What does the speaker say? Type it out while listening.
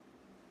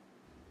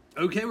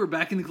Okay, we're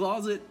back in the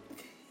closet.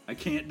 I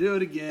can't do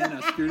it again.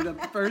 I screwed it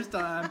up the first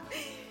time.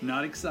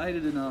 Not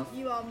excited enough.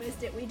 You all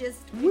missed it. We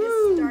just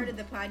Woo! started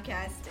the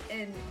podcast,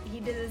 and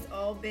he did this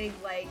all big,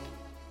 like,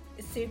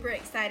 super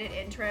excited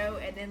intro,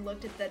 and then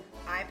looked at the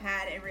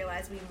iPad and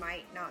realized we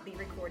might not be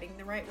recording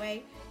the right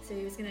way. So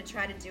he was going to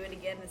try to do it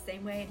again the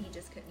same way, and he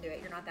just couldn't do it.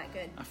 You're not that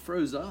good. I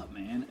froze up,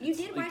 man. You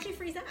did? Why'd you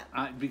freeze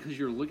up? Because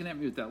you're looking at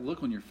me with that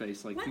look on your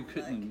face like What you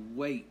couldn't look?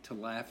 wait to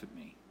laugh at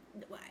me.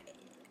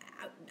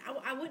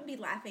 I wouldn't be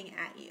laughing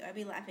at you. I'd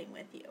be laughing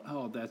with you.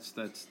 Oh, that's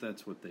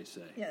what they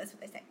say. Yeah, that's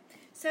what they say.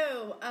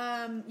 So,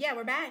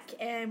 we're back,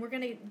 and we're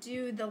going to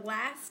do the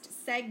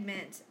last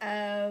segment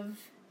of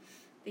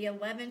the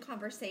 11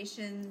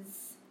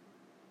 conversations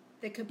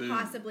that could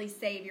possibly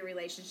save your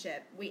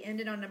relationship. We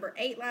ended on number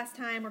 8 last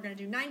time. We're going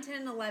to do 9,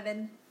 10, and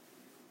 11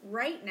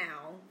 right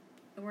now,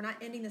 and we're not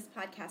ending this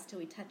podcast till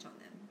we touch on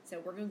them.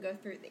 So we're going to go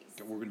through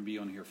these. We're going to be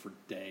on here for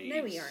days.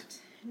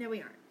 No,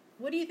 we aren't.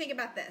 What do you think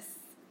about this?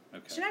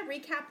 Okay. Should I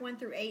recap 1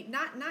 through 8?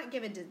 Not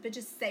give it, but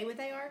just say what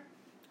they are?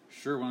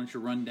 Sure, why don't you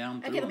run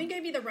down through Okay, let me them?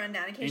 give you the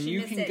rundown in case And you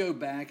you missed can it. go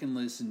back and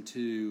listen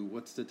to,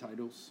 what's the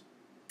titles?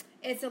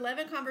 It's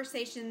 11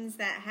 conversations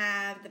that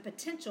have the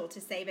potential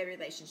to save a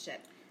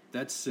relationship.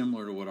 That's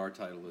similar to what our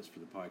title is for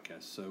the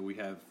podcast. So we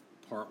have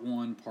part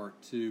 1, part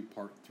 2,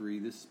 part 3.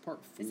 This is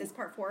part 4. This is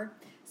part 4.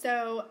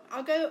 So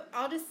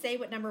I'll just say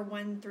what number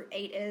 1 through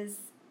 8 is,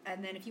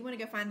 and then if you want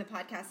to go find the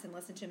podcast and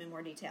listen to them in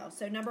more detail.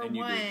 So number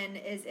 1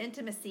 is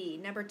intimacy.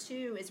 Number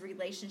 2 is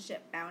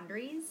relationship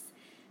boundaries.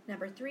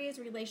 Number 3 is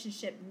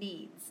relationship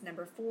needs.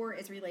 Number 4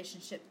 is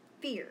relationship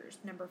fears.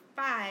 Number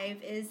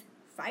 5 is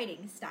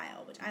fighting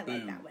style, which I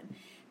like that one.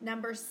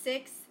 Number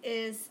 6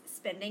 is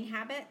spending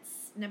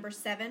habits. Number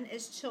 7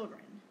 is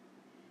children.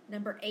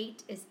 Number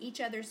 8 is each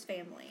other's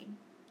family.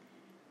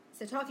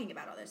 So talking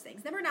about all those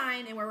things. Number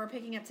 9, and where we're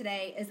picking up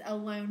today, is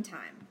alone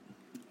time.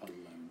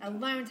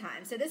 Alone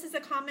time. So this is a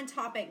common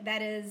topic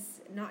that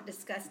is not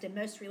discussed in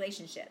most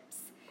relationships.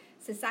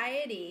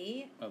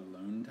 Society...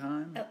 Alone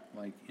time?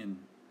 Like in...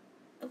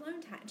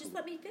 Alone time. Just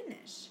let me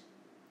finish.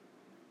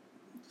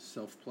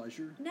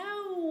 Self-pleasure?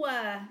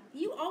 No.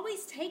 You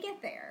always take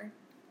it there.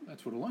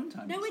 That's what alone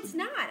time is. No, it's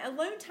not.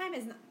 Alone time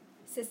is not.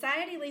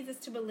 Society leads us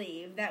to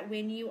believe that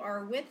when you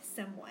are with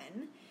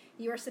someone,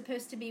 you are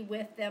supposed to be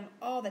with them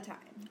all the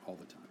time. All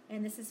the time.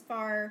 And this is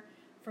far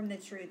from the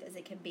truth as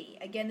it can be.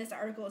 Again, this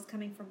article is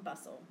coming from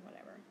Bustle,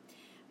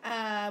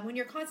 whatever. When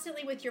you're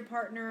constantly with your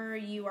partner,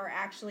 you are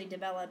actually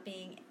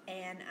developing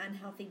an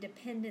unhealthy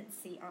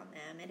dependency on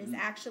them. It is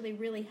actually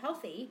really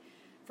healthy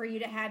for you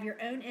to have your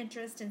own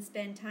interest and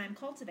spend time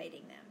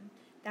cultivating them.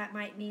 That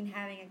might mean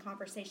having a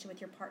conversation with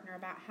your partner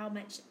about how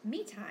much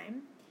me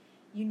time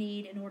you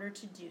need in order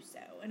to do so.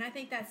 And I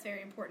think that's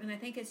very important. And I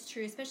think it's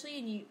true,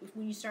 especially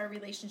when you start a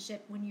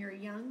relationship when you're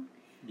young.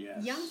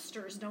 Yes.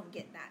 Youngsters don't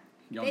get that.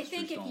 Youngsters they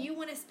think if don't. you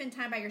want to spend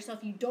time by yourself,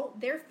 you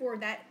don't. Therefore,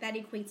 that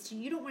equates to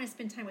you don't want to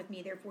spend time with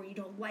me. Therefore, you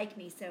don't like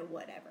me. So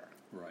whatever.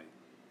 Right.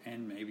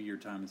 And maybe your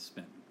time is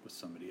spent with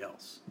somebody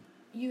else.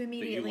 You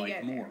immediately that you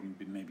like go more.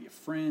 there. Maybe a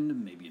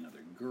friend, maybe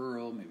another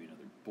girl, maybe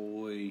another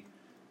boy.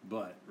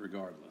 But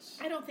regardless,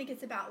 I don't think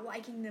it's about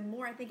liking them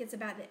more. I think it's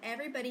about that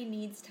everybody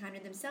needs time to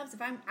themselves.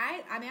 If I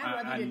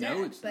love you to death. I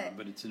know it's not,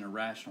 but it's an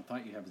irrational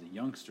thought you have as a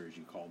youngster, as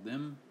you called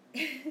them,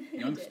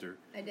 youngster.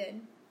 I did.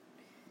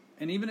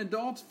 And even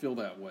adults feel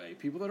that way.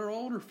 People that are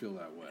older feel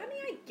that way. I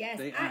mean, I guess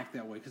they act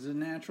that way because it's a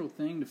natural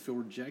thing to feel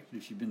rejected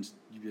if you've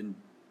been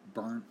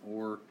burnt,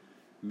 or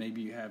maybe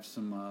you have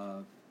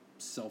some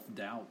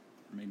self-doubt,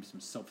 or maybe some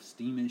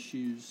self-esteem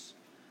issues,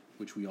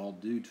 which we all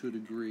do to a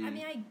degree. I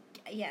mean,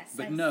 yes.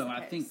 But no,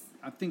 I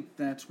think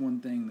that's one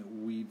thing that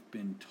we've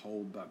been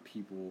told by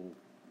people.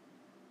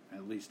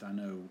 At least I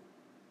know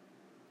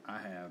I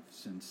have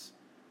since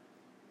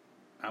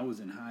I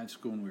was in high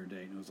school and we were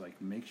dating. It was like,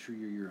 make sure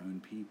you're your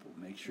own people.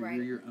 Make sure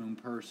you're your own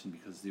person,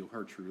 because they'll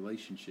hurt your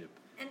relationship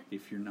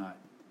if you're not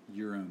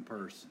your own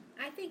person.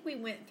 I think we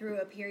went through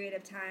a period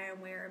of time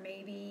where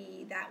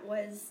maybe that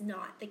was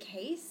not the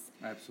case.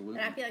 Absolutely.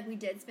 And I feel like we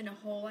did spend a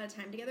whole lot of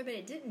time together, but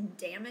it didn't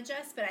damage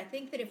us. But I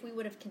think that if we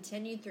would have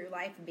continued through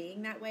life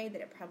being that way,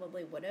 that it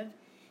probably would have.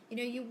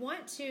 You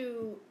want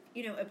to,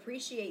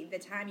 appreciate the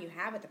time you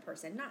have with the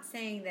person. Not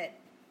saying that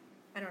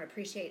I don't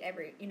appreciate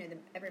every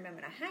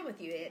moment I have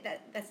with you.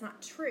 That's not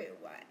true.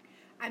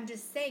 I'm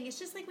just saying it's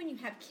just like when you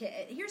have kids.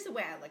 Here's the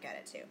way I look at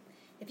it too.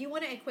 If you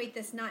want to equate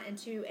this not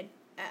into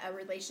a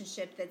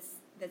relationship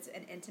that's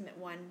an intimate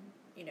one,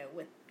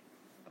 with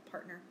a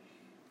partner,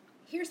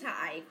 here's how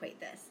I equate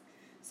this.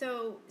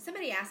 So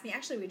somebody asked me,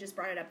 actually we just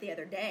brought it up the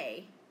other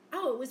day.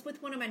 Oh, it was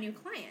with one of my new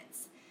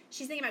clients.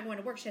 She's thinking about going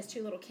to work. She has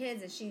 2 little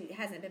kids and she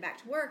hasn't been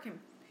back to work. And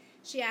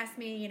she asked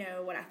me,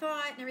 what I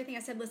thought and everything. I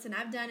said, listen,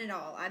 I've done it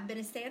all. I've been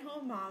a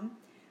stay-at-home mom.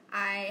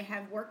 I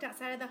have worked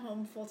outside of the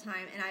home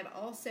full-time, and I've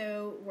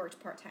also worked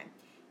part-time.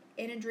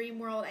 In a dream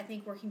world, I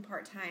think working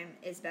part-time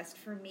is best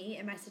for me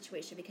in my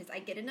situation because I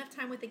get enough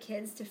time with the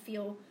kids to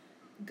feel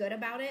good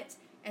about it,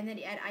 and then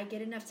I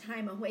get enough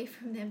time away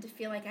from them to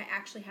feel like I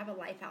actually have a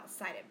life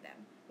outside of them.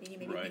 And you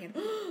may be thinking,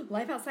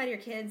 life outside of your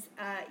kids?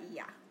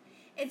 Yeah.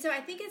 And so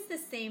I think it's the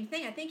same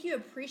thing. I think you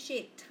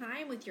appreciate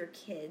time with your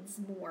kids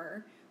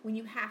more when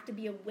you have to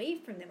be away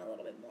from them a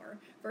little bit more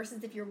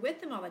versus if you're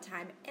with them all the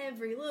time,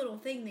 every little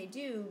thing they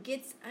do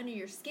gets under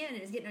your skin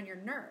and is getting on your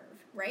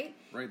nerve, right?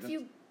 Right. If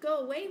you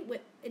go away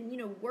with and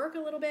work a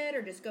little bit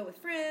or just go with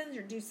friends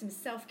or do some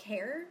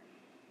self-care,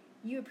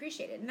 you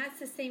appreciate it. And that's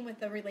the same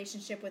with the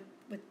relationship with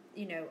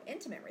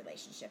intimate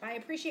relationship. I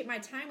appreciate my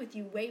time with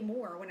you way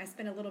more when I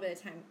spend a little bit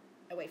of time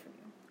away from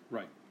you.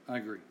 Right. I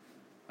agree.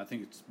 I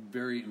think it's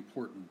very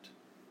important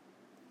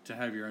to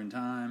have your own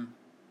time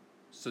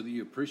so that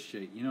you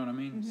appreciate, you know what I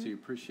mean? So you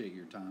appreciate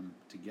your time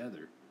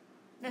together.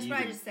 That's what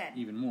I just said.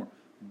 Even more.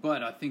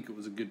 But I think it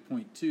was a good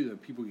point, too,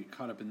 that people get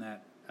caught up in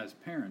that as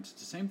parents.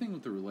 It's the same thing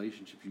with the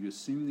relationship. You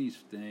assume these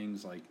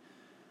things like,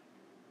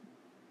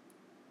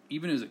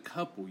 even as a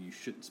couple, you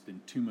shouldn't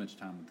spend too much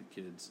time with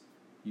the kids.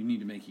 You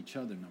need to make each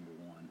other number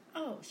one.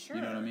 Oh, sure.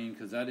 You know what I mean?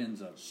 Because that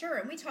ends up... Sure,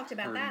 and we talked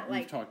about that.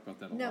 We've talked about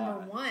that a lot.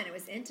 Number one, it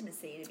was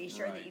intimacy, to be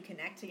sure that you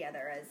connect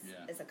together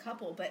as a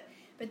couple. But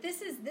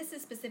this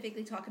is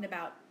specifically talking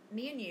about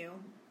me and you,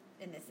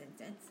 in this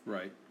instance.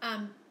 Right.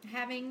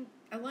 Having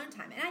alone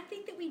time. And I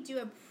think that we do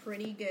a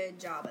pretty good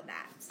job of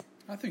that.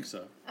 I think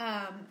so.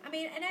 I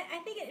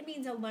think it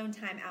means alone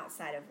time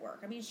outside of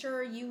work. I mean,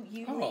 sure, you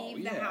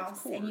leave the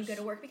house and you go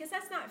to work because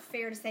that's not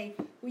fair to say,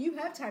 well, you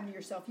have time to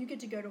yourself. You get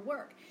to go to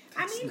work.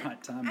 That's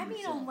not time to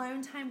yourself.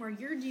 Alone time where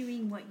you're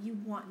doing what you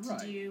want to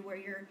do, where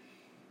you're,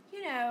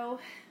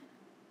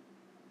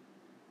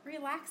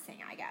 relaxing,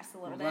 I guess, a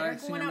little bit. Or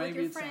going out with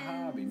your friends. Maybe it's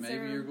a hobby.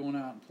 Maybe you're going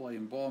out and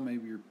playing ball.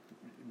 Maybe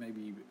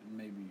you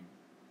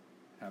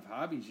have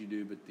hobbies you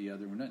do, but the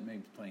other one doesn't. Maybe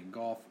it's playing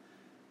golf.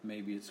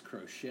 Maybe it's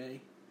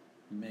crochet.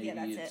 Maybe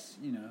it's,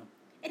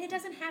 And it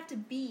doesn't have to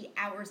be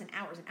hours and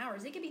hours and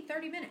hours. It could be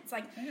 30 minutes.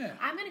 Like,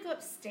 I'm going to go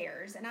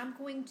upstairs, and I'm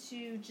going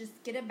to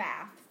just get a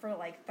bath for,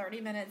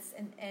 30 minutes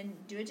and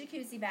do a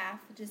jacuzzi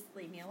bath. Just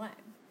leave me alone.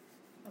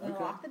 I'm going to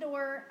lock the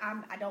door.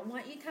 I don't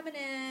want you coming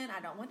in.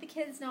 I don't want the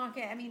kids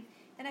knocking. I mean,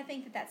 and I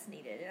think that that's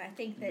needed. And I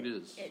think that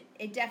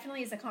it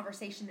definitely is a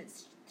conversation that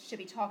should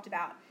be talked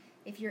about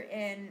if you're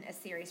in a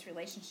serious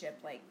relationship,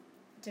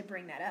 to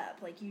bring that up.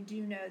 You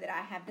do know that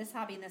I have this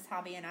hobby,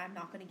 and I'm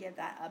not going to give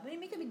that up. I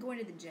mean, it could be going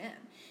to the gym.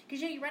 Because,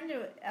 you run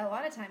into a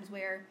lot of times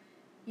where,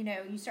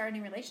 you start a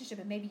new relationship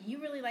and maybe you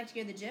really like to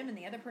go to the gym and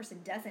the other person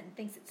doesn't and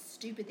thinks it's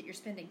stupid that you're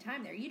spending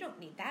time there. You don't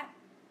need that.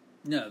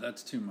 No,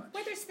 that's too much.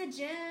 Whether it's the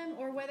gym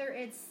or whether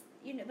it's,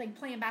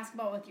 playing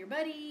basketball with your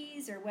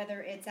buddies or whether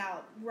it's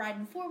out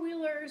riding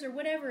four-wheelers or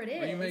whatever it is.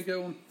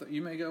 Well,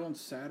 you may go on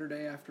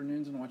Saturday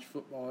afternoons and watch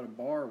football at a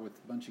bar with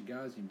a bunch of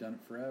guys. You've done it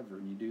forever,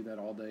 and you do that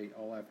all day,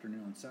 all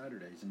afternoon on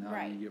Saturdays. And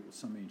now you get with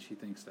somebody and she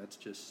thinks that's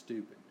just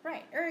stupid.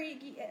 Right. Or it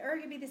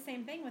could be the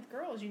same thing with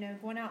girls,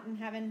 going out and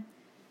having,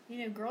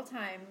 girl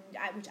time,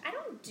 which I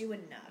don't do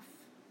enough.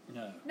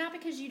 No. Not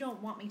because you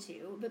don't want me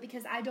to, but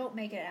because I don't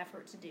make an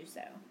effort to do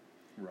so.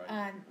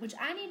 Right. Which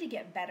I need to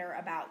get better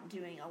about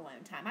doing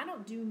alone time. I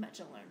don't do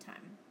much alone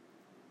time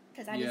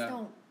because I just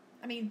don't.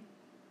 I mean,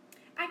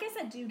 I guess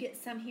I do get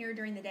some here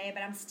during the day,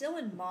 but I'm still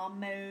in mom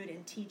mode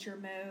and teacher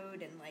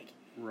mode and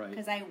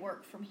because I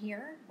work from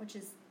here, which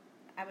is,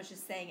 I was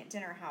just saying at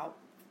dinner how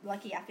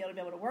lucky I feel to be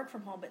able to work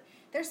from home. But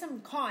there's some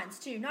cons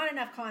too. Not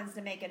enough cons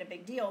to make it a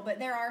big deal, but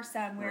there are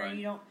some where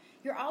you don't.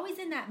 You're always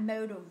in that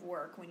mode of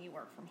work when you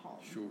work from home.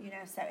 Sure.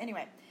 So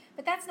anyway.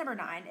 But that's number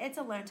 9. It's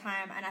alone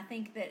time, and I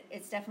think that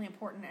it's definitely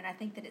important, and I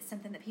think that it's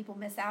something that people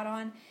miss out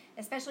on,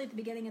 especially at the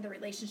beginning of the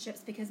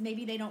relationships, because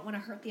maybe they don't want to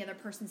hurt the other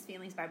person's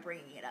feelings by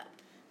bringing it up.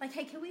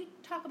 Hey, can we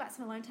talk about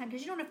some alone time?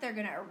 Because you don't know if they're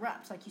going to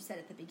erupt, like you said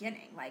at the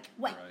beginning. What?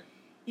 Right.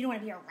 You don't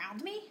want to be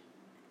around me?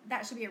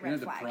 That should be a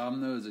red flag. The problem,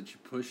 though, is that you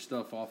push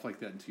stuff off like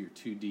that until you're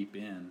too deep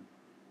in,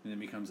 and it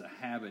becomes a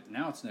habit.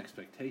 Now it's an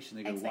expectation.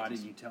 They go, why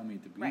didn't you tell me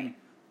at the beginning? Right.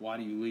 Why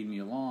do you lead me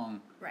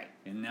along? Right.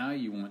 And now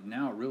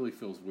it really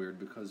feels weird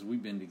because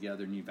we've been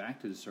together and you've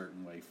acted a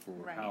certain way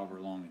for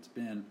however long it's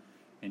been,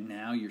 and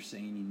now you're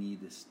saying you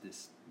need this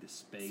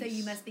space. So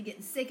you must be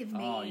getting sick of me.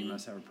 Oh, you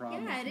must have a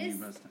problem with me.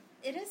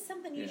 It is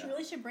something you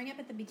really should bring up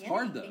at the beginning.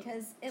 It's hard, though.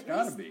 Because it's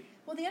got to be.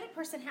 Well, the other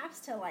person has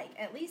to,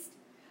 at least,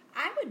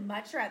 I would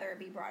much rather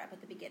be brought up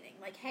at the beginning.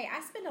 Hey,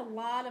 I spend a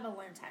lot of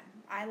alone time.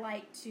 I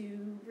like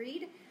to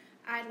read.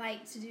 I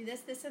like to do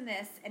this,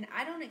 and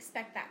I don't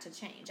expect that to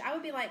change. I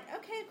would be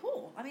okay,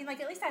 cool. I mean,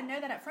 at least I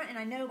know that up front, and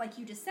I know, like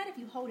you just said, if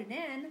you hold it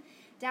in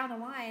down the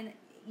line,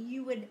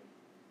 you would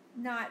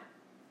not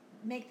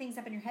make things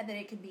up in your head that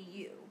it could be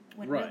you,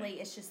 when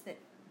really it's just that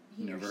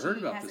he never or she heard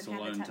about hasn't this had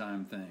alone the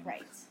time thing.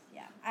 Right,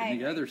 yeah. Been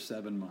together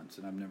 7 months,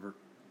 and I've never,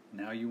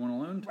 now you want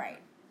alone time. Right.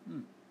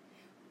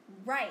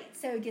 Right,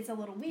 so it gets a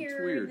little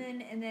weird.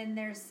 And then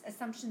there's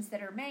assumptions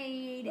that are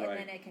made, and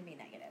then it can be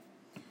negative.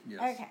 Yes.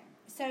 Okay.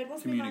 So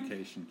let's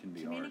communication can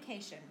be hard.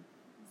 Communication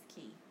is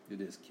key. It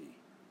is key.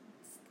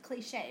 It's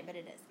cliche, but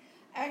it is.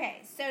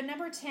 Okay, so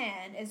number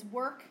 10 is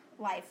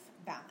work-life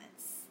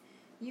balance.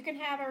 You can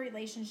have a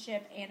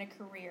relationship and a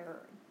career,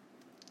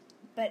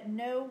 but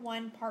no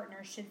one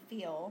partner should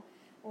feel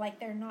like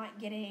they're not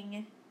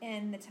getting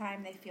in the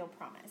time they feel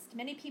promised.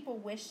 Many people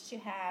wish to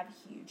have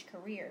huge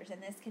careers,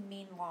 and this can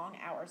mean long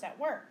hours at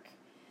work.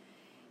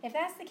 If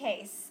that's the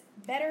case,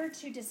 better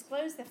to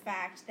disclose the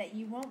fact that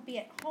you won't be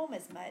at home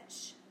as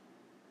much.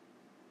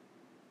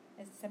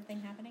 Is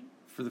something happening?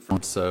 For the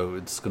first, so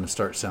it's going to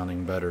start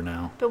sounding better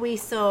now. But we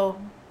still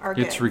are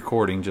good. It's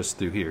recording just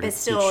through here. But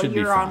still,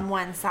 you're on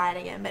one side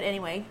again. But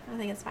anyway, I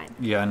think it's fine.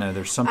 Yeah, I know.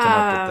 There's something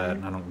up with that,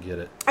 and I don't get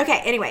it.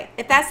 Okay, anyway,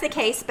 if that's the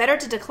case, better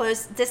to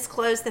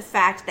disclose the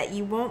fact that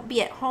you won't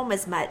be at home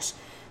as much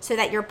so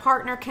that your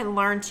partner can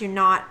learn to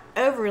not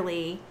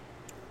overly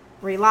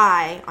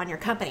rely on your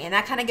company. And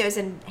that kind of goes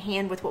in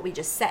hand with what we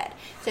just said.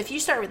 So if you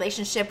start a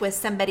relationship with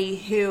somebody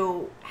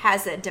who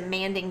has a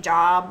demanding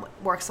job,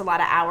 works a lot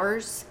of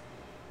hours,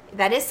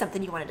 that is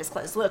something you want to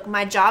disclose. Look,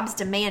 my job's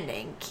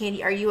demanding.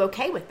 Are you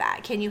okay with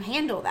that? Can you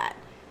handle that?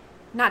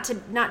 Not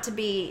to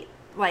be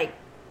like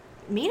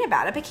mean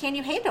about it, but can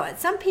you handle it?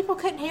 Some people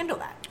couldn't handle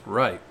that.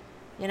 Right.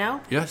 You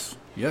know? Yes.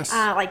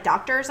 Like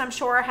doctors, I'm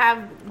sure,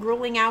 have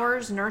grueling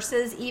hours.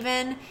 Nurses,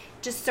 even.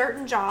 Just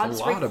certain jobs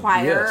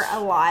require a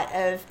lot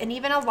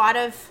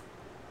of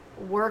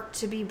work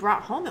to be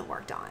brought home and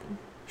worked on.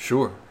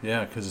 Sure.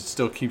 Yeah, because it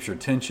still keeps your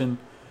attention.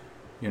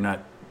 You're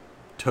not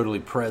totally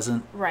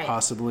present, right?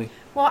 Possibly.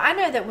 Well, I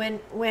know that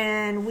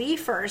when we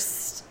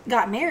first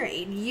got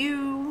married,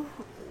 you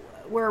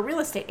were a real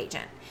estate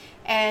agent.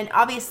 And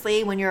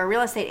obviously, when you're a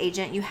real estate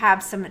agent, you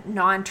have some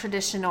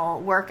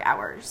non-traditional work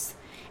hours.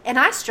 And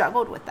I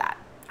struggled with that.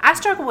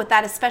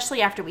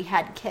 Especially after we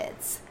had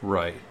kids.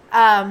 Right.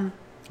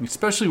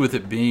 Especially with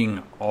it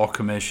being all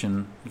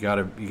commission, you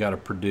gotta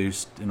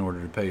produce in order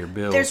to pay your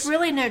bills. There's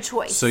really no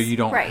choice. So you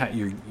don't. Right.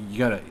 You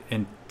gotta,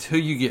 until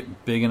you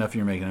get big enough,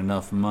 you're making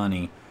enough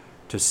money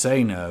to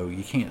say no.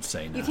 You can't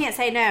say no. You can't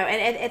say no.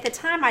 And at the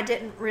time, I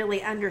didn't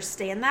really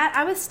understand that.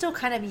 I was still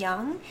kind of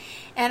young,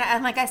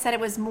 and like I said, it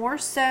was more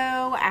so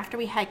after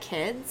we had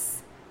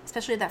kids,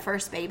 especially that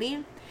first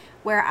baby,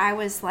 where I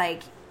was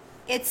like,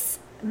 it's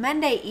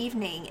Monday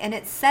evening and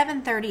it's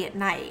 7:30 at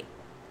night.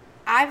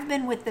 I've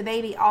been with the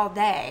baby all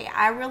day.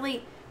 I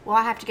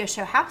have to go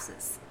show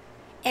houses.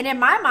 And in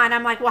my mind,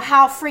 I'm like, well,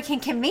 how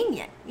freaking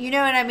convenient. You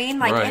know what I mean?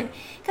 Like, right.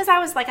 Because I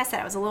was, like I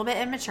said, I was a little bit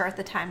immature at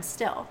the time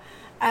still.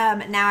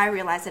 Now I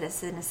realize that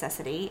it's a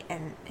necessity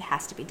and it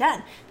has to be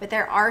done. But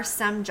there are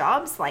some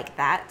jobs like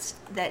that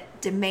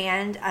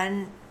demand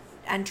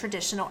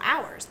untraditional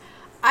hours.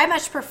 I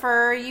much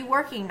prefer you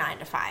working 9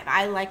 to 5.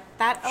 I like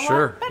that a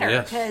lot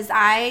better because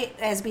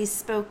as we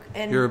spoke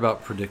in you're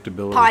about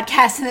predictability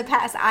podcasts in the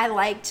past, I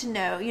like to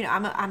know.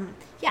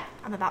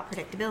 I'm about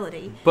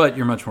predictability. But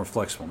you're much more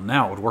flexible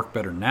now. It would work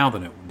better now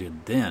than it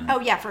did then. Oh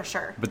yeah, for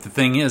sure. But the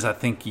thing is, I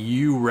think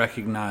you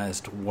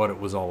recognized what it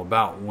was all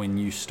about when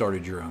you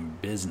started your own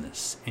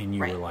business, and you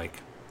were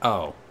like,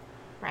 oh,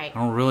 right. I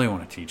don't really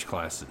want to teach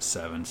class at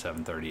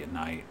 7:30 at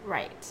night,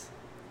 right?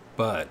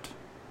 But.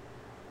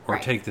 Or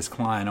take this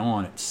client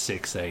on at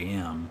 6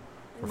 a.m.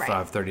 or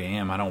 5:30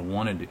 a.m. I don't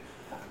want to do.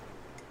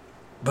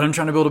 But I'm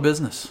trying to build a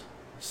business.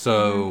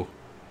 So,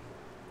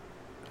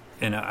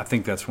 and I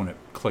think that's when it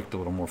clicked a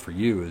little more for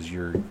you, is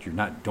you're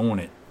not doing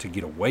it to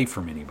get away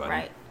from anybody.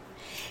 Right.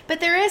 But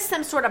there is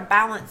some sort of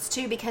balance,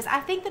 too, because I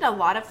think that a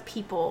lot of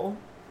people,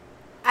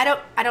 I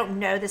don't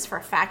know this for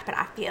a fact, but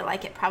I feel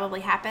like it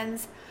probably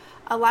happens.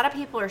 A lot of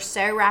people are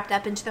so wrapped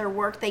up into their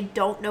work, they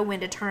don't know when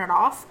to turn it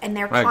off, and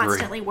they're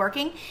constantly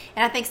working.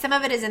 And I think some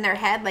of it is in their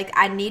head, like,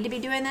 I need to be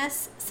doing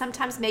this.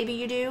 Sometimes maybe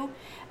you do.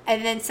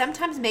 And then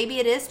sometimes maybe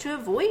it is to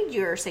avoid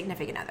your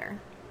significant other.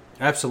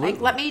 Absolutely.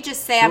 Like, let me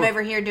just say I'm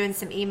over here doing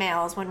some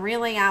emails when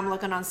really I'm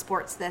looking on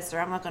sports this, or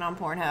I'm looking on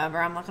Pornhub,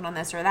 or I'm looking on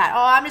this or that.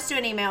 Oh, I'm just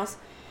doing emails.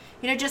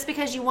 Just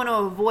because you want to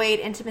avoid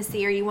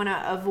intimacy or you want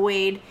to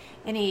avoid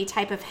any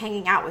type of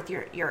hanging out with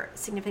your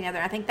significant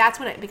other. I think that's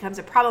when it becomes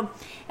a problem.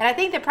 And I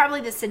think that probably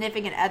the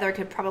significant other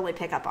could probably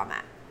pick up on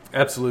that.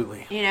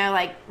 Absolutely.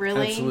 Like,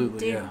 really? Absolutely,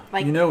 dude? Yeah.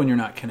 Like, when you're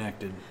not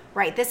connected.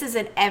 Right. This is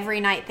an every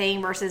night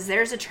thing versus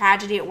there's a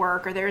tragedy at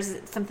work or there's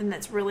something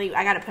that's really,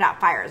 I got to put out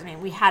fires. I mean,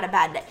 we had a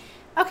bad day.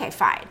 Okay,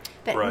 fine.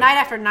 But night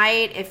after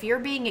night, if you're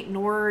being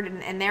ignored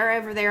and they're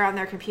over there on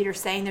their computer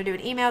saying they're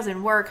doing emails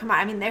and work, come on.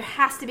 I mean, there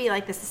has to be,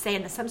 like this is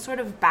saying, some sort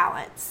of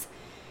balance.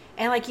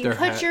 And, like, you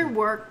put your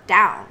work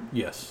down.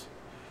 Yes.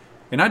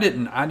 And I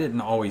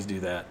didn't always do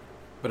that.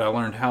 But I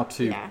learned how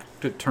to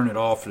turn it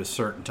off at a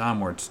certain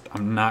time where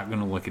I'm not going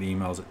to look at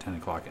emails at 10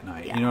 o'clock at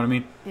night. Yeah. You know what I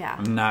mean? Yeah.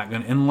 I'm not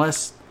going to,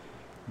 unless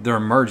they're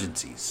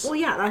emergencies. Well,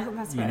 yeah, that's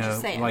what I was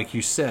just saying. Like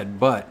you said,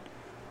 but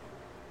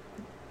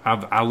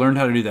I learned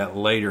how to do that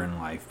later in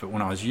life. But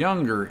when I was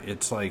younger,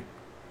 it's like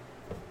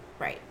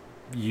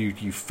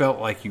you felt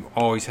like you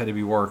always had to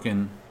be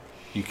working.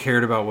 You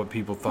cared about what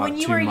people thought too much.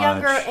 When you were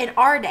younger in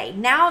our day.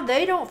 Now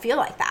they don't feel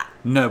like that.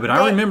 No, but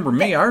I remember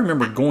I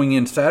remember going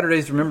in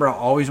Saturdays. Remember, I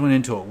always went in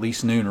until at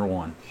least noon or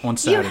 1 on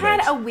Saturdays. You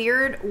had a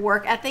weird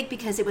work ethic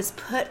because it was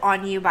put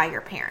on you by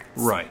your parents.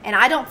 Right. And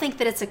I don't think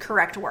that it's a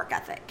correct work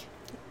ethic.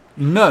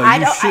 No,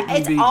 you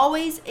shouldn't be.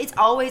 It's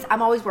always,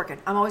 I'm always working.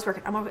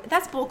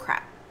 That's bull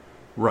crap.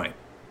 Right.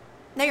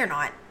 No, you're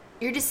not.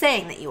 You're just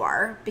saying that you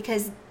are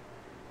because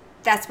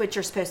that's what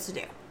you're supposed to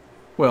do.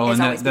 Well, and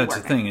that's the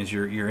thing is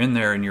you're in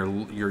there and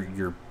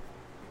you're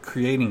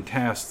creating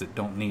tasks that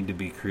don't need to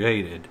be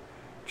created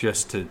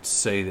just to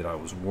say that I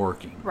was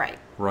working. Right.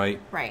 Right?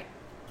 Right.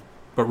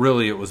 But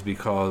really it was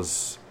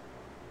because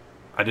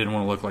I didn't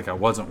want to look like I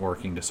wasn't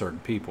working to certain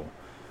people.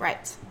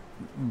 Right.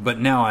 But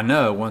now I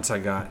know, once I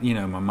got, my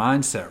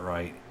mindset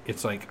right,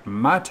 it's like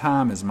my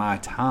time is my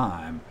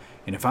time.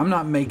 And if I'm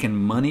not making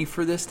money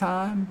for this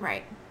time,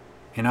 right,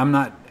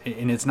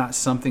 and it's not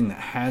something that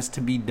has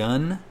to be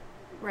done,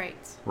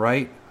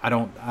 right?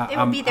 I'm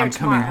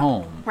coming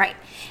home. Right.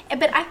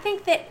 But I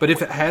think that... But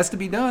if it has to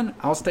be done,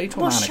 I'll stay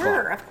till 9 o'clock. Well,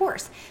 sure, of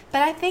course.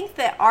 But I think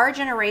that our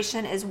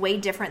generation is way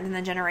different than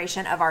the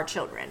generation of our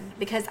children.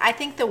 Because I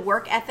think the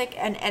work ethic,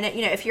 and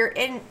if you're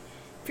in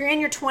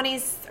your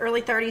 20s,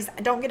 early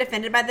 30s, don't get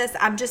offended by this.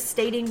 I'm just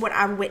stating what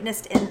I've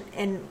witnessed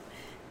in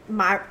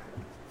my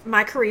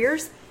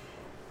careers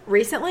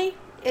recently,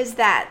 is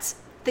that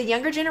the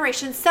younger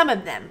generation, some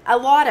of them, a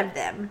lot of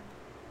them,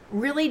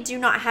 really do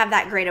not have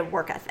that great of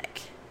work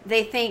ethic.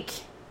 They think,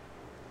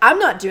 I'm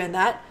not doing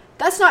that.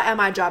 That's not in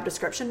my job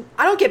description.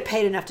 I don't get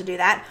paid enough to do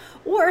that.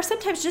 Or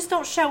sometimes just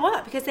don't show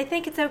up because they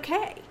think it's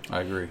okay.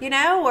 I agree.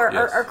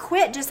 Or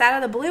quit just out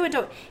of the blue and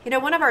don't.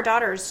 One of our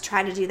daughters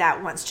tried to do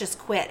that once, just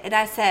quit. And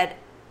I said,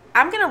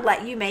 I'm going to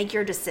let you make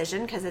your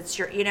decision because it's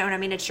your,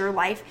 it's your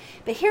life.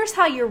 But here's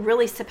how you're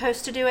really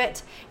supposed to do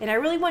it. And I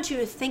really want you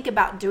to think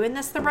about doing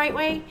this the right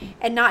way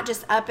and not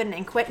just up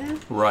and quitting.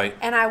 Right.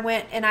 And I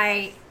went and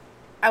I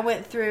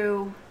went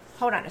through,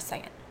 hold on a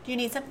second. Do you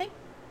need something?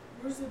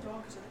 Where's the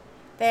dogs at?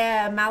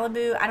 The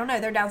Malibu, I don't know.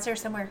 They're downstairs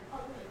somewhere.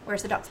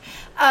 Where's the dogs?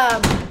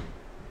 I'm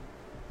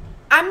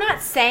not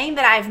saying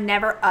that I've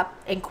never up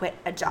and quit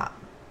a job.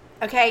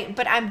 Okay,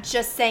 but I'm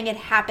just saying it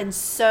happens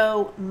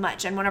so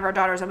much. And one of our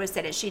daughters almost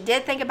said it. She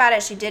did think about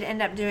it. She did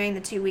end up doing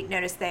the 2-week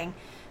notice thing.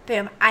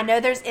 Boom. I know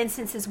there's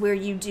instances where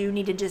you do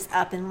need to just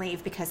up and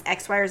leave because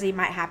X, Y, or Z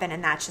might happen,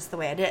 and that's just the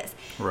way it is.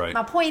 Right.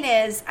 My point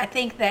is, I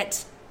think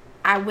that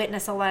I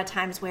witness a lot of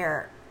times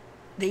where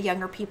the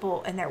younger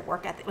people and their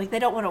work ethic, like they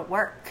don't want to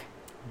work.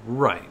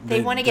 Right.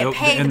 They want to get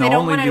paid, but they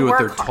don't want to work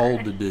hard. And they'll only do what they're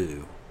told to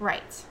do.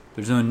 Right.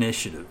 There's no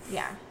initiative.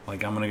 Yeah.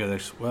 Like, I'm going to go there.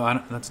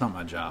 Well, that's not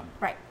my job.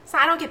 Right. So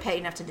I don't get paid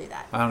enough to do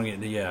that. I don't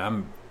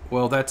get,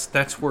 well,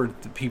 that's where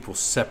the people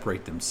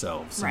separate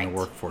themselves in the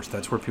workforce.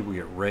 That's where people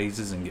get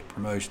raises and get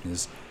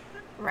promotions.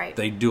 Right.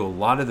 They do a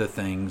lot of the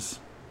things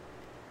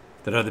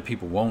that other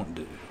people won't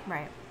do.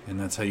 Right. And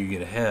that's how you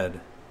get ahead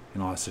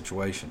in a lot of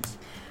situations.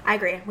 I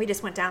agree. We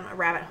just went down a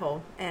rabbit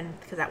hole, and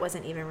because that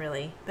wasn't even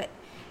really, but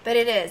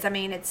it is. I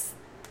mean, it's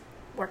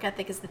work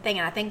ethic is the thing,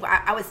 and I think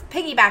I was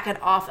piggybacking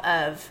off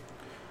of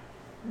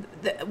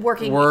the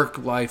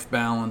work-life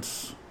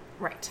balance.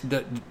 Right.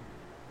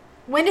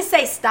 When to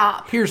say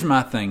stop. Here's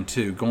my thing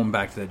too. Going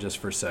back to that just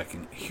for a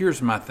second.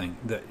 Here's my thing.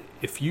 That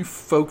if you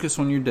focus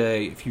on your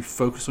day, if you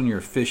focus on your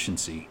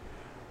efficiency,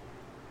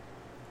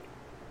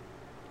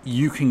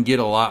 you can get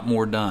a lot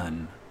more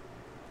done.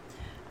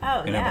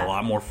 Oh, and have a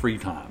lot more free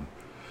time.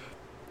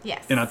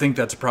 Yes. And I think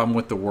that's a problem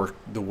with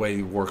the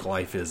way work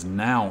life is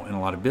now in a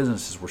lot of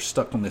businesses. We're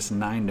stuck on this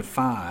 9 to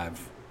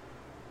 5,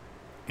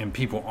 and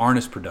people aren't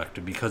as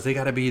productive because they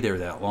got to be there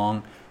that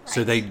long. Right.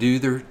 So they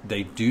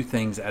do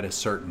things at a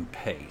certain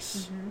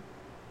pace,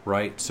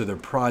 right? So their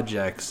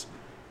projects,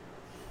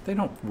 they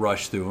don't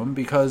rush through them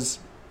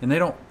and they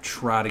don't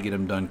try to get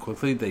them done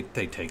quickly. They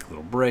take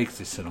little breaks.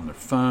 They sit on their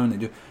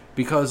phone.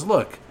 Because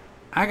look,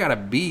 I got to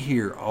be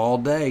here all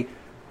day.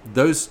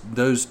 There's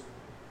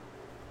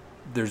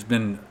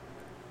been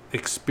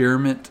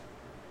experiments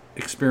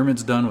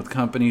done with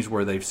companies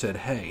where they've said,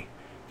 hey,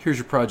 here's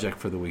your project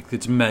for the week.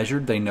 It's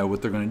measured. They know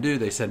what they're going to do.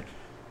 They said,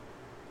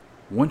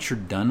 once you're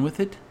done with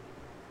it,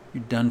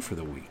 you're done for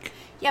the week.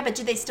 Yeah, but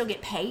do they still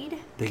get paid?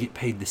 They get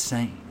paid the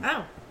same.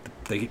 Oh.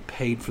 They get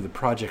paid for the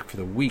project for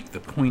the week.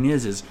 The point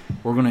is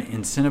we're going to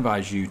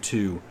incentivize you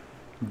to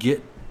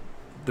get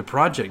the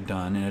project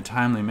done in a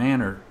timely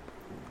manner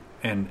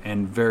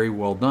and very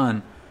well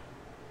done.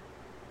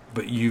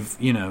 But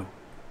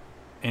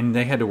and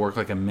they had to work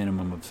like a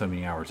minimum of so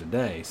many hours a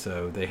day.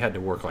 So they had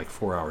to work like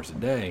 4 hours a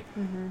day.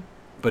 Mm-hmm.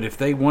 But if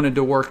they wanted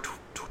to work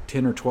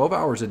 10 or 12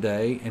 hours a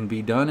day and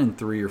be done in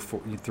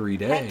 3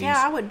 days, heck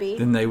yeah, I would be.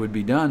 Then they would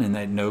be done,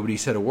 and nobody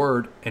said a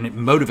word, and it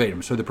motivated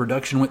them. So the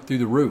production went through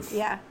the roof.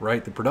 Yeah.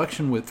 Right? The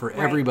production for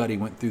everybody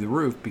went through the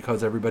roof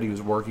because everybody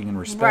was working and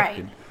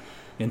respected. Right.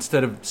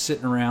 Instead of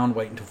sitting around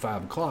waiting until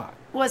 5 o'clock.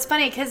 Well, it's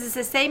funny because it's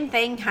the same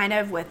thing kind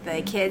of with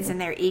the kids and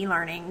their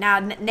e-learning. Now,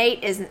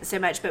 Nate isn't so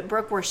much, but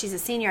Brooke, where she's a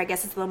senior, I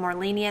guess it's a little more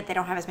lenient. They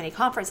don't have as many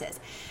conferences.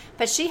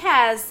 But she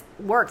has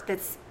work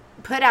that's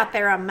put out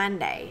there on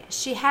Monday.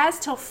 She has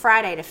till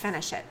Friday to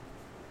finish it.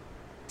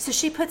 So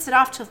she puts it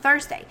off till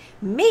Thursday.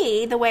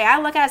 Me, the way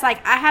I look at it is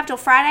like, I have till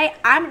Friday,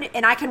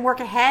 and I can work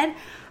ahead.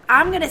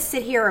 I'm going to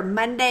sit here on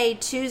Monday,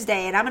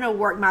 Tuesday, and I'm going to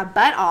work my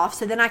butt off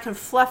so then I can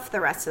fluff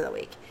the rest of the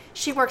week.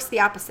 She works the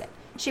opposite.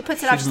 She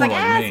puts it off. She's like,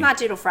 it's not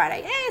due till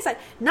Friday. It's like,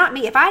 not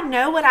me. If I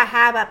know what I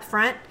have up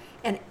front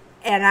and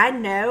I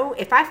know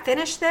if I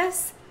finish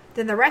this,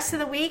 then the rest of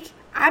the week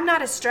I'm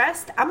not as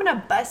stressed. I'm going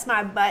to bust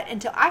my butt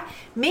until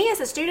me as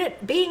a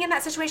student, being in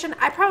that situation,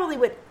 I probably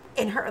would,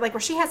 in her, like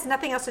where she has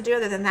nothing else to do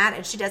other than that,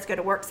 and she does go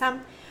to work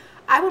some,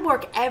 I would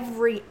work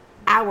every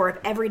hour of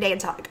every day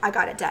until I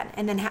got it done.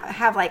 And then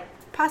have like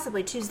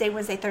possibly Tuesday,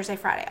 Wednesday, Thursday,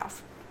 Friday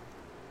off.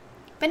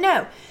 But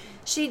no,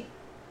 she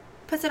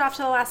puts it off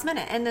to the last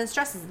minute and then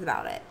stresses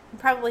about it.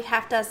 Probably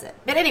half does it.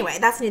 But anyway,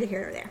 that's neither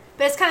here nor there.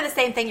 But it's kind of the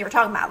same thing you were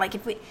talking about. Like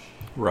if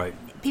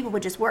people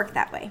would just work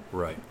that way.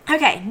 Right.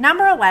 Okay,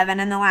 number 11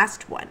 and the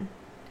last one.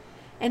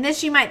 And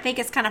this you might think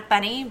is kind of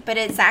funny, but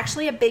it's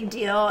actually a big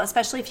deal,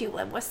 especially if you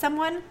live with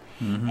someone.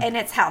 Mm-hmm. And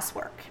it's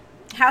housework.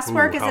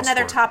 Housework is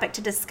another topic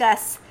to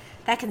discuss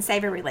that can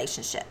save a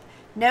relationship.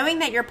 Knowing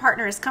that your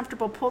partner is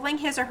comfortable pulling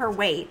his or her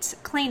weight,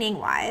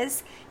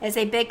 cleaning-wise, is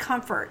a big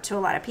comfort to a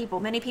lot of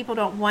people. Many people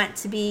don't want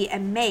to be a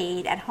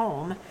maid at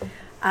home.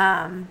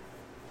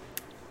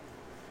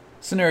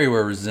 It's an area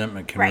where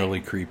resentment can really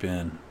creep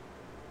in.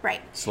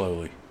 Right.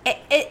 Slowly.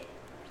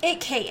 It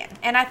can.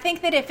 And I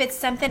think that if it's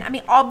something, I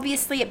mean,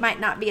 obviously it might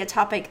not be a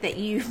topic that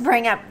you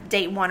bring up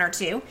date 1 or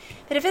 2.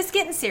 But if it's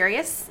getting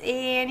serious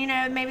and, you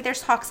know, maybe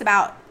there's talks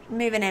about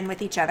moving in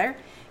with each other,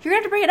 you're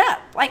going to have to bring it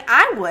up. Like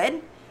I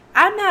would.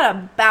 I'm not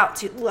about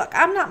to. Look,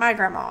 I'm not my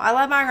grandma. I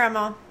love my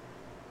grandma.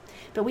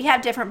 But we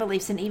have different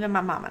beliefs than even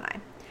my mom and I.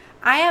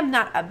 I am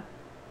not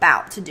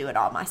about to do it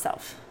all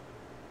myself.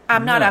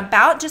 I'm not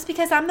about, just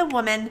because I'm the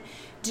woman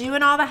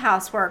doing all the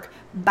housework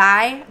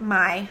by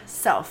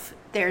myself.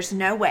 There's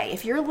no way.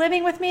 If you're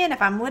living with me and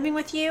if I'm living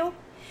with you,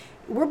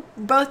 we're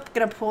both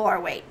going to pull our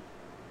weight.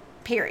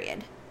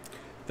 Period.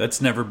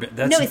 That's never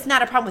been... No, it's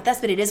not a problem with us,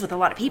 but it is with a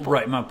lot of people.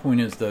 Right. My point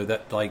is, though,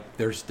 that like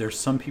there's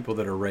some people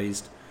that are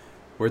raised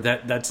where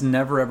that's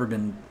never ever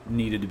been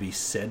needed to be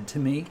said to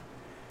me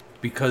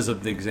because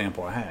of the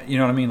example I had. You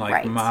know what I mean?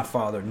 Like my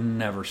father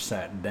never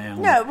sat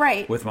down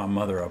with my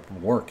mother up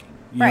working.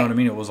 You know what I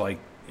mean? It was like,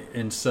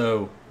 and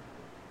so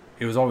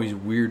it was always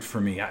weird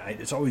for me.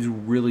 It's always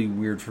really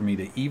weird for me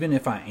that even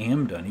if I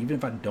am done, even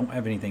if I don't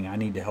have anything I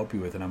need to help you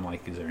with, and I'm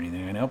like, is there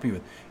anything I can help you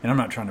with? And I'm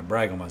not trying to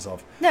brag on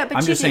myself. No, but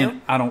I'm just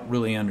saying I don't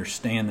really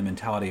understand the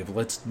mentality of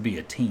let's be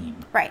a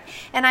team. Right.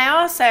 And I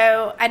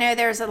know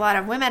there's a lot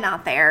of women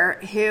out there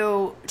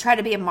who try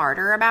to be a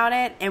martyr about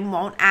it and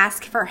won't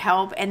ask for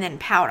help and then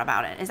pout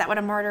about it. Is that what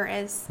a martyr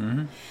is?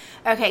 Mm-hmm.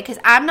 Okay, because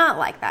I'm not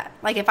like that.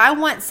 Like, if I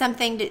want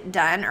something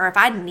done or if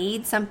I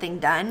need something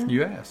done,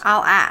 you ask.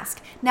 I'll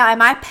ask. Now,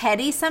 am I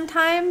petty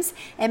sometimes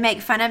and make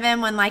fun of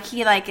him when, like,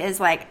 he, like, is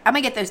like, I'm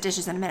going to get those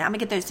dishes in a minute. I'm going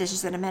to get those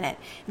dishes in a minute.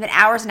 And then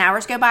hours and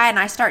hours go by and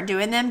I start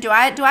doing them. Do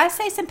I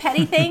say some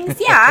petty things?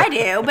 Yeah, I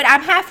do. But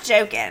I'm half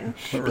joking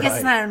because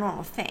it's not a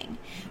normal thing.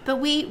 But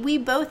we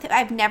both,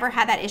 I've never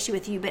had that issue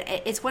with you, but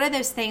it's one of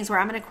those things where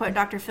I'm going to quote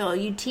Dr. Phil,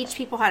 you teach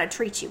people how to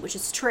treat you, which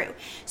is true.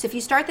 So if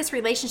you start this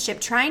relationship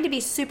trying to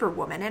be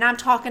superwoman, and I'm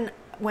talking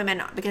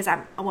women because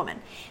I'm a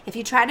woman. If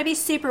you try to be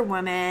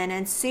superwoman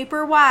and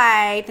super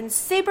wife and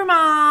super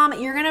mom,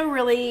 you're going to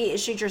really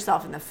shoot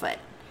yourself in the foot.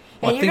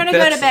 And you're going to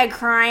go to bed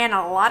crying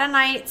a lot of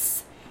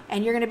nights,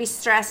 and you're going to be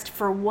stressed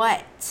for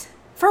what?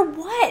 For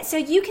what? So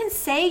you can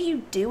say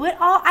you do it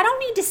all? I don't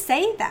need to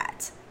say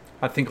that.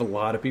 I think a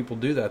lot of people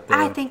do that, though.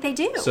 I think they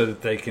do. So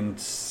that they can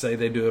say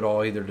they do it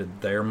all either to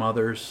their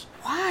mothers.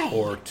 Why?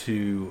 Or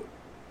to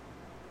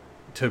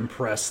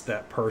impress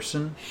that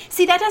person.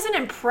 See, that doesn't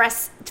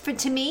impress...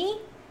 To me,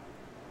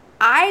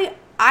 I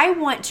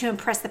want to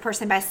impress the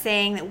person by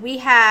saying that we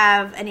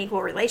have an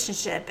equal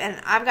relationship.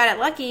 And I've got it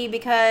lucky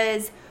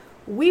because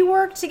we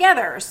work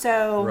together.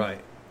 So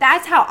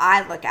that's how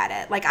I look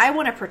at it. Like, I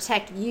want to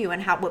protect you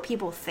and what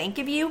people think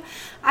of you.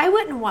 I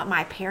wouldn't want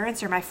my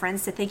parents or my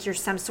friends to think you're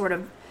some sort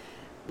of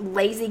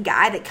lazy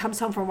guy that comes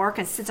home from work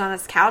and sits on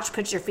his couch,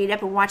 puts your feet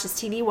up and watches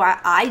TV while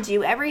I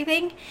do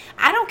everything.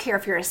 I don't care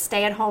if you're a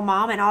stay-at-home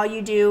mom and all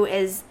you do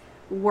is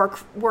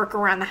work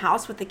around the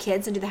house with the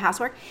kids and do the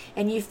housework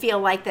and you feel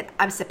like that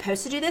I'm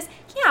supposed to do this.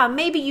 Yeah,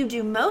 maybe you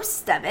do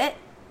most of it,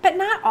 but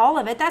not all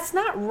of it. That's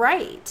not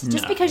right.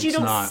 Just because you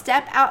don't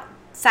step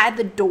outside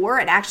the door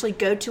and actually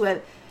go to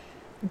a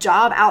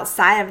job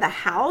outside of the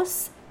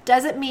house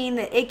doesn't mean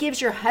that it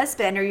gives your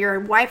husband or your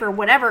wife or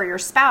whatever, your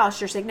spouse,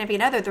 your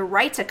significant other, the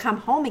right to come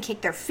home and kick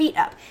their feet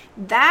up.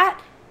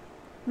 That,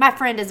 my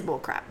friend, is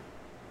bullcrap.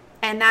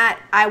 And that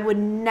I would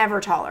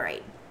never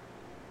tolerate.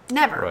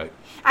 Never. Right.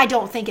 I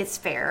don't think it's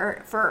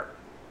fair for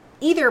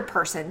either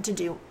person to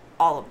do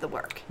all of the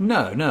work.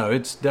 No,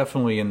 it's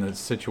definitely in the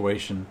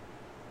situation.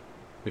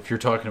 If you're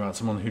talking about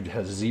someone who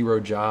has zero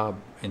job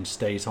and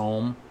stays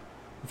home,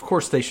 of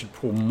course they should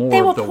pull more of the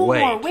weight. They will pull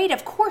more weight,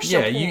 of course.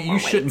 Yeah, you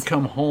shouldn't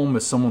come home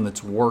as someone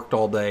that's worked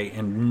all day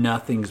and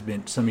nothing's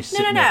been... sitting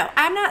No,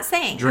 I'm not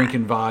saying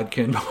drinking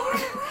vodka and...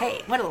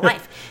 Hey, what a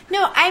life.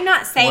 No, I'm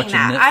not saying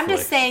that. I'm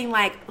just saying,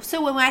 like,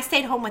 so when I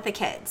stayed home with the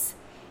kids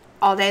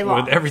all day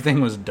long... Well, everything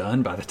was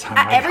done by the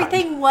time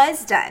everything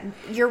was done.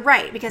 You're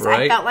right, because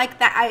I felt like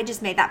that. I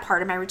just made that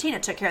part of my routine. I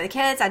took care of the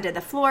kids. I did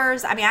the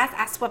floors. I mean,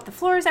 I swept the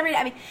floors every day.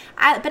 I mean,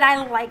 but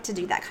I like to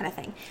do that kind of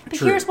thing. But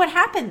here's what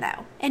happened,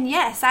 though. And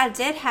yes, I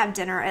did have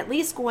dinner, at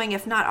least going,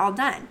 if not all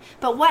done.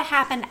 But what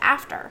happened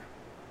after?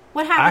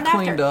 What happened I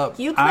cleaned after? up.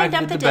 You cleaned I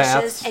up the did dishes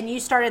baths. and you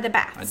started the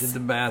baths. I did the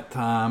bath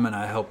time, and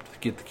I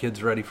helped get the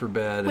kids ready for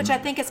bed. Which I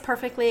think is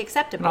perfectly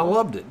acceptable. And I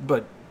loved it,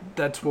 but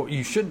that's what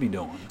you should be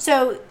doing.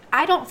 So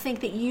I don't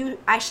think that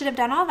I should have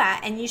done all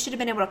that, and you should have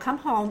been able to come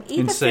home, eat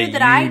And the say food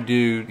that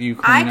you clean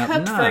I up.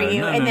 cooked No, for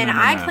you, no, and no, then no,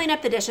 I no. clean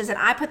up the dishes, and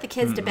I put the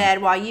kids to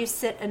bed while you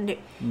sit and do.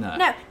 No.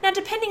 Now,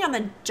 depending on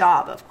the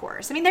job, of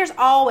course. I mean, there's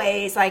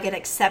always like an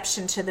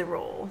exception to the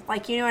rule.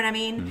 Like, you know what I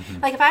mean?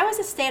 Mm-hmm. Like, if I was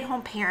a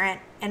stay-at-home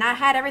parent and I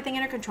had everything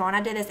under control and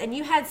I did this, and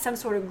you had some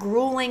sort of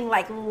grueling,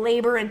 like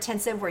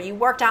labor-intensive where you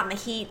worked out in the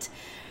heat,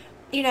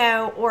 you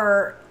know,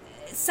 or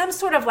some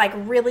sort of like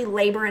really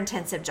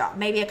labor-intensive job,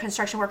 maybe a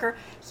construction worker.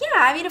 Yeah,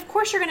 I mean, of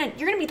course you're gonna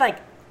be like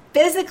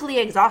physically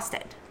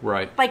exhausted,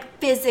 Right. like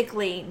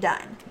physically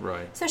done.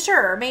 Right. So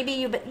sure,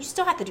 maybe but you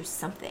still have to do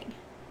something.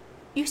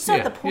 You still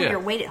have to pull your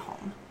weight at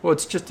home. Well,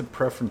 it's just a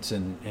preference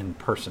in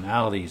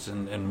personalities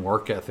and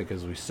work ethic,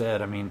 as we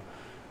said. I mean,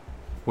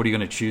 what are you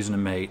going to choose in a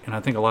mate? And I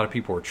think a lot of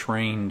people are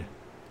trained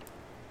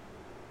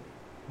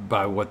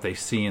by what they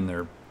see in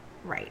their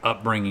Right.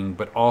 upbringing,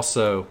 but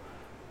also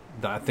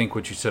I think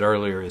what you said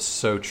earlier is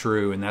so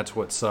true, and that's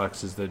what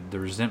sucks is that the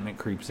resentment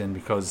creeps in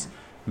because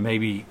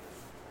maybe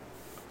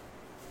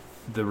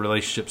the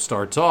relationship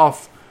starts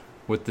off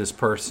with this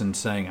person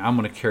saying, I'm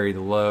going to carry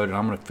the load and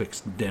I'm going to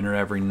fix dinner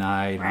every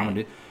night.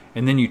 Right.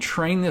 And then you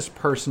train this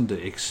person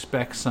to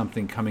expect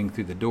something coming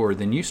through the door.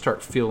 Then you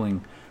start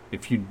feeling,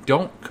 if you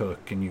don't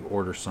cook and you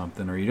order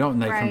something or you don't,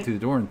 and they come Right. through the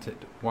door and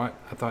why?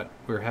 I thought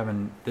we were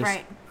having this.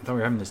 Right. I thought we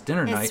were having this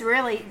dinner night. It's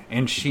really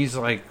And she's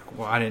like,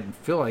 well, I didn't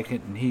feel like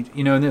it. And he,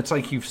 and it's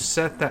like you've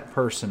set that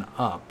person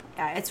up.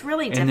 it's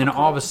really difficult. And then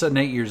all of a sudden,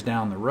 8 years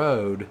down the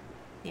road,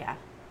 yeah.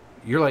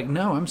 you're like,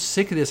 no, I'm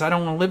sick of this. I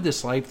don't want to live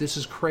this life. This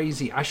is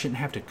crazy. I shouldn't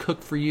have to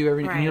cook for you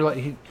every. Right. And you're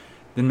like,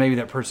 then maybe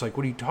that person's like,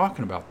 what are you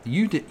talking about?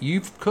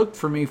 You've cooked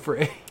for me for.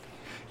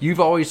 You've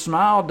always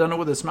smiled, done it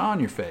with a smile on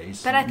your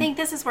face. But I think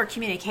this is where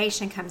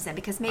communication comes in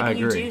because maybe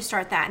you do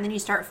start that and then you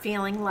start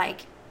feeling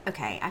like,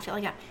 okay, I feel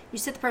like you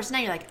sit the person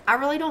down, you're like, I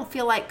really don't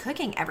feel like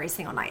cooking every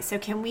single night. So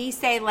can we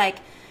say like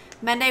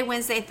Monday,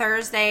 Wednesday,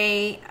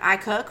 Thursday, I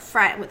cook.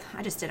 Friday,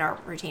 I just did our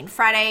routine.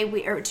 Friday,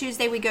 or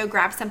Tuesday, we go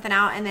grab something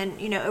out, and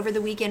then over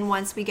the weekend,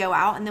 once we go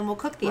out, and then we'll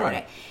cook the other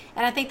day.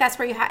 And I think that's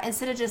where you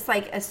instead of just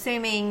like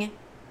assuming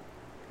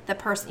the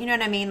person, you know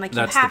what I mean? Like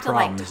that's you have the to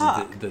problem, like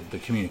talk. the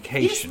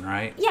communication,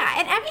 right? Yeah,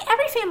 and I mean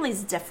every family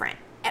is different.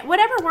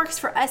 Whatever works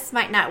for us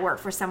might not work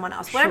for someone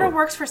else. Whatever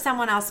works for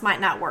someone else might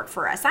not work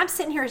for us. I'm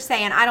sitting here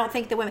saying I don't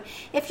think the women.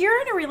 If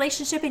you're in a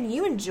relationship and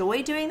you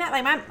enjoy doing that,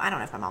 like I don't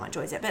know if my mom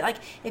enjoys it, but like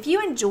if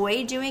you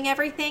enjoy doing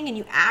everything and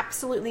you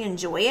absolutely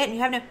enjoy it, and you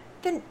have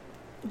then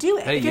do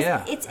it. Hey, because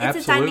yeah, it's a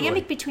absolutely.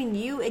 dynamic between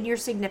you and your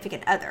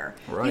significant other.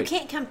 Right. You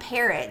can't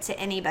compare it to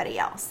anybody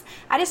else.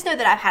 I just know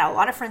that I've had a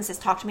lot of friends that's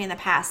talked to me in the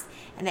past,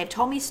 and they've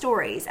told me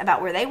stories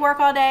about where they work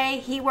all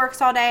day, he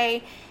works all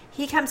day.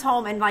 He comes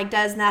home and like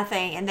does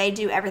nothing and they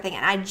do everything.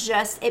 And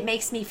it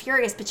makes me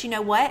furious. But you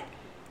know what?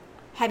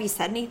 Have you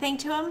said anything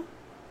to him?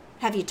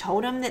 Have you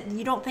told him that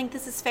you don't think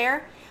this is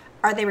fair?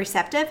 Are they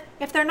receptive?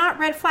 If they're not,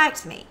 red flag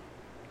to me.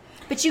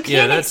 But you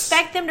can't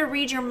expect them to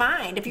read your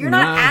mind. If you're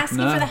not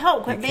asking for the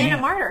help, quit being a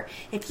martyr.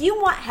 If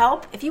you want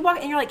help, if you walk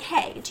and you're like,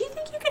 hey, do you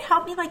think you could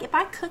help me? Like if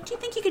I cook, do you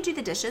think you could do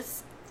the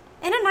dishes?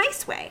 In a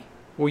nice way.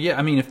 Well, yeah,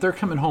 I mean, if they're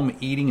coming home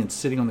eating and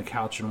sitting on the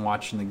couch and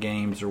watching the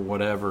games or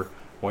whatever,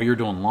 while you're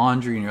doing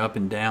laundry and you're up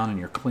and down and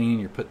you're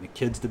cleaning, you're putting the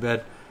kids to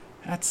bed,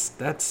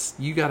 that's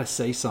you got to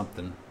say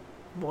something.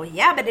 Well,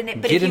 yeah, but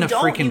if get you in a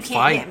don't, freaking you can't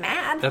fight. get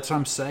mad. That's what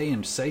I'm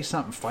saying. Say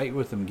something, fight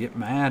with them, get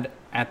mad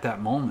at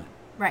that moment.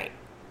 Right.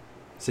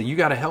 So you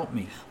got to help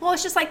me. Well,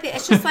 it's just like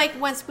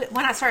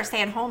when I started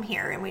staying home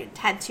here and we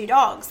had 2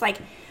 dogs. Like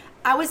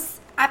I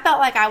felt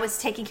like I was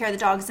taking care of the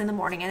dogs in the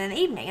morning and in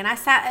the evening, and I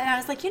sat and I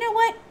was like, you know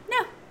what?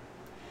 No,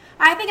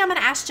 I think I'm going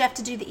to ask Jeff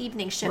to do the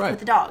evening shift with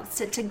the dogs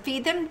to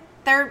feed them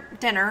their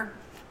dinner,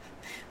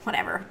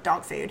 whatever,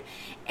 dog food,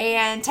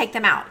 and take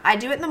them out. I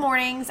do it in the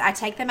mornings. I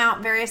take them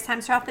out various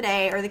times throughout the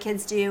day, or the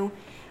kids do.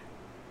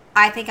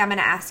 I think I'm going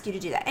to ask you to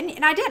do that.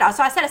 And I did.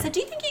 So I said,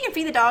 do you think you can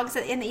feed the dogs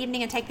in the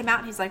evening and take them out?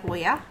 And he's like, well,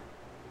 yeah.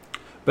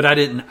 But I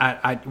didn't,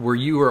 where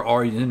you were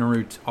already in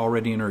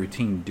a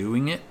routine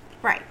doing it.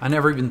 Right. I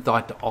never even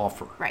thought to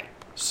offer. Right.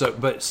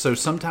 So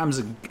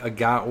sometimes a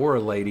guy or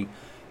a lady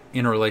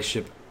in a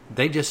relationship,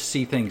 they just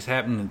see things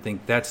happen and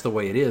think that's the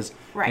way it is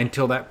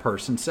until that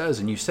person says.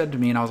 And you said to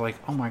me, and I was like,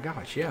 oh my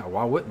gosh, yeah,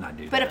 why wouldn't I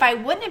do that? But if I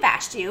wouldn't have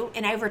asked you,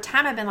 and over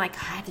time I've been like,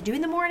 I have to do it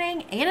in the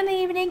morning and in the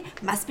evening.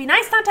 Must be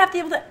nice not to have to be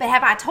able to, but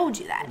have I told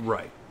you that?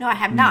 Right. No, I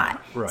have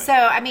not. Right. So,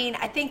 I mean,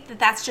 I think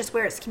that's just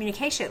where it's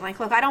communication. Like,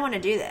 look, I don't want to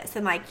do this.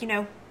 And like,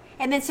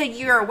 and then so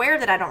you're aware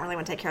that I don't really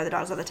want to take care of the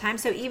dogs all the time.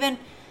 So even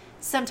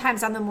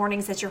sometimes on the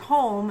mornings that you're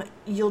home,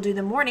 you'll do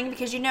the morning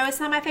because it's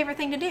not my favorite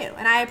thing to do.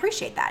 And I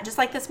appreciate that. Just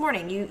like this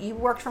morning, you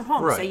worked from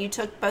home. Right. So you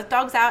took both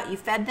dogs out, you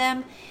fed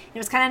them. It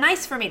was kind of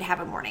nice for me to have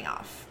a morning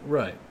off.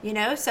 Right.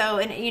 So,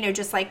 and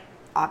just like,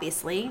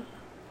 obviously,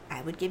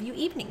 I would give you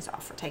evenings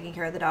off for taking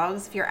care of the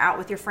dogs if you're out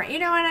with your friend. You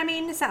know what I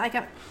mean? It's not like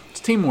it's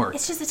teamwork.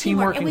 It's just a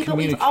teamwork. And and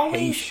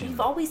communication. we've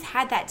always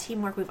had that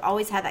teamwork. We've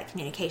always had that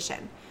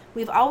communication.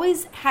 We've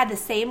always had the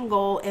same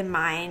goal in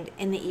mind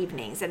in the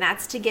evenings, and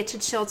that's to get to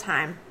chill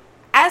time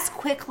as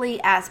quickly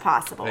as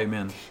possible.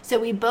 Amen. So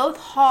we both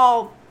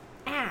haul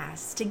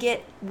ass to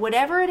get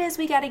whatever it is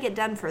we got to get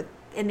done for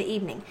in the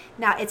evening.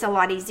 Now, it's a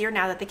lot easier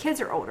now that the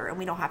kids are older and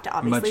we don't have to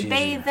obviously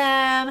bathe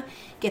them,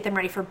 get them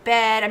ready for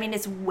bed. I mean,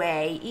 it's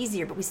way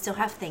easier, but we still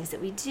have things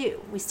that we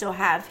do. We still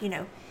have,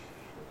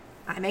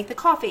 I make the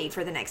coffee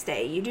for the next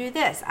day. You do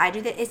this. I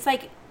do that.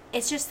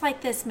 It's just like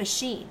this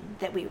machine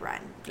that we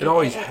run. It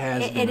always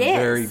has been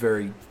very,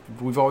 very...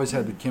 We've always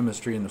had the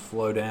chemistry and the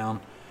flow down.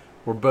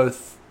 We're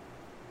both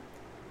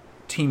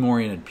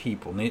team-oriented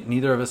people.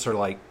 Neither of us are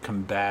like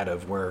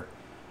combative where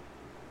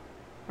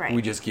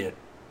we just get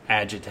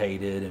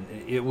agitated. And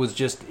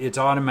it's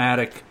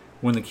automatic.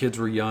 When the kids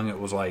were young, it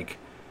was like,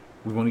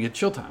 we want to get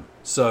chill time.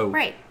 So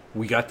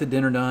we got the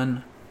dinner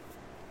done.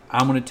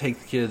 I'm going to take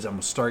the kids. I'm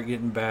going to start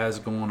getting baths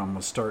going. I'm going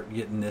to start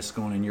getting this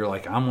going. And you're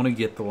like, I'm going to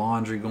get the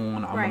laundry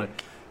going.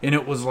 And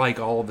it was like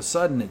all of a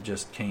sudden it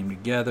just came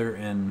together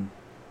and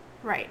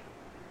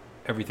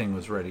everything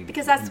was ready.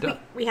 Because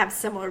we have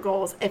similar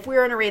goals. If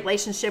we're in a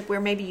relationship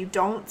where maybe you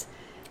don't.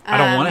 I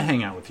don't want to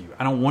hang out with you.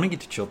 I don't want to get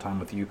to chill time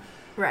with you.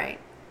 Right.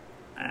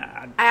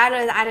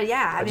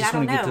 I just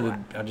want to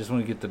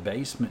get to the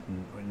basement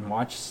and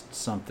watch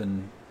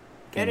something.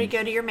 Go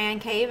to your man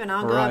cave, and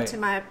I'll go up to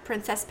my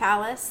princess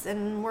palace,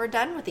 and we're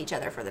done with each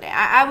other for the day.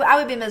 I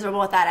would be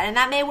miserable with that, and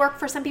that may work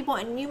for some people,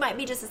 and you might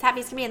be just as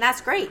happy as me, and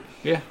that's great.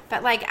 Yeah.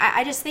 But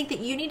I just think that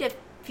you need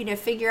to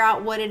figure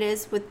out what it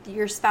is with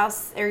your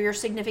spouse or your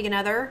significant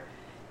other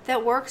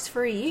that works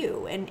for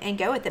you, and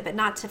go with it, but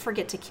not to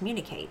forget to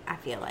communicate. I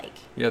feel like.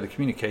 Yeah, the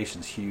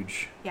communication's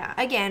huge. Yeah.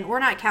 Again, we're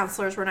not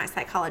counselors, we're not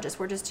psychologists.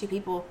 We're just two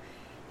people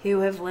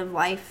who have lived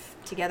life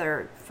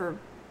together for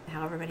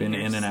however many years.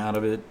 Been in and out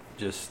of it.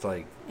 Just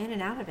like in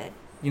and out of it.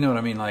 You know what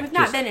I mean? Like we've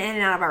not been in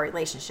and out of our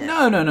relationship.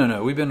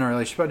 No. We've been in a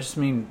relationship. I just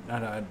mean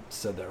I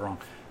said that wrong.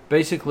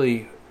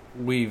 Basically,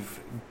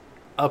 we've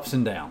ups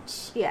and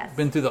downs. Yes.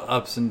 Been through the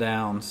ups and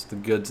downs, the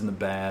goods and the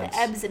bads.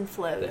 The ebbs and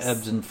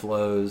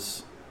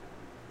flows.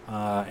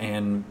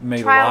 And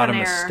made Trial a lot of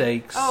error.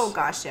 mistakes. Oh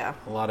gosh, yeah.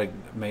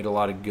 Made a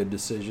lot of good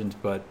decisions,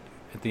 but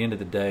at the end of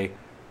the day, it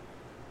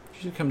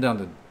should come down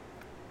to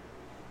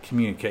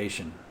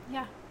communication.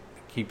 Yeah.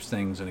 It keeps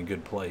things in a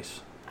good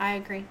place. I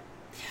agree.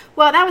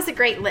 Well, that was a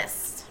great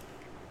list.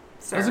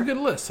 Sir. That was a good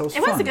list.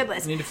 It was a good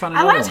list. You need to find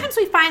a lot of times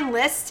we find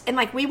lists and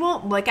we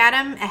won't look at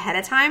them ahead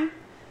of time.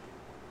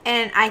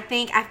 And I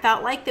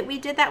felt like that we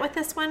did that with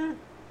this one.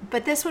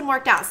 But this one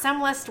worked out.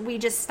 Some lists we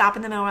just stop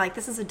in the middle and we're like,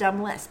 this is a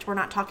dumb list. We're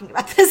not talking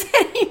about this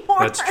anymore.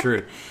 That's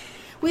true.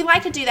 We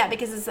like to do that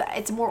because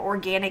it's a more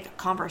organic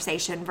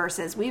conversation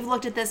versus we've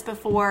looked at this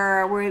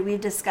before, we've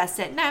discussed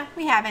it. No,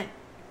 we haven't.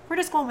 We're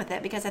just going with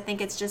it because I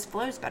think it just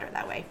flows better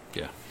that way.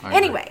 Yeah.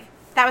 Anyway,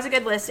 that was a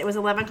good list. It was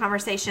 11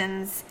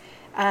 conversations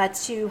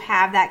to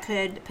have that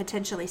could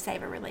potentially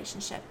save a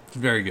relationship.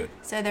 Very good.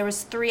 So there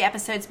was 3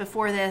 episodes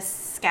before this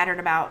scattered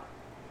about,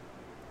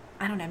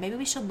 I don't know, maybe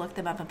we should look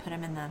them up and put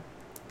them in the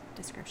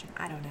description.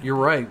 I don't know. You're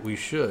right. We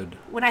should.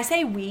 When I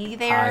say we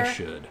there. I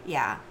should.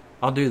 Yeah.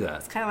 I'll do that.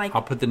 It's kind of like.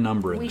 I'll put the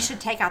number in there. We should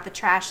take out the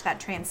trash that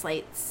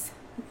translates.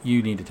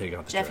 You need to take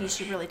out the trash. Jeff, you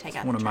should really take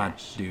out the the trash. One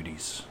of my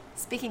duties.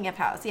 Speaking of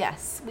house,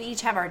 yes. We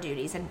each have our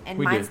duties. And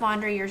we mine's do.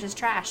 laundry, yours is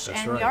trash. That's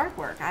and right. yard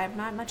work. I have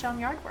not much on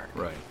yard work.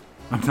 Right.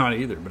 I'm not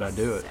either, but I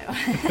do it.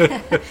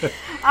 So.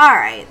 All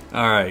right.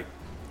 All right.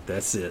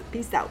 That's it.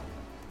 Peace out.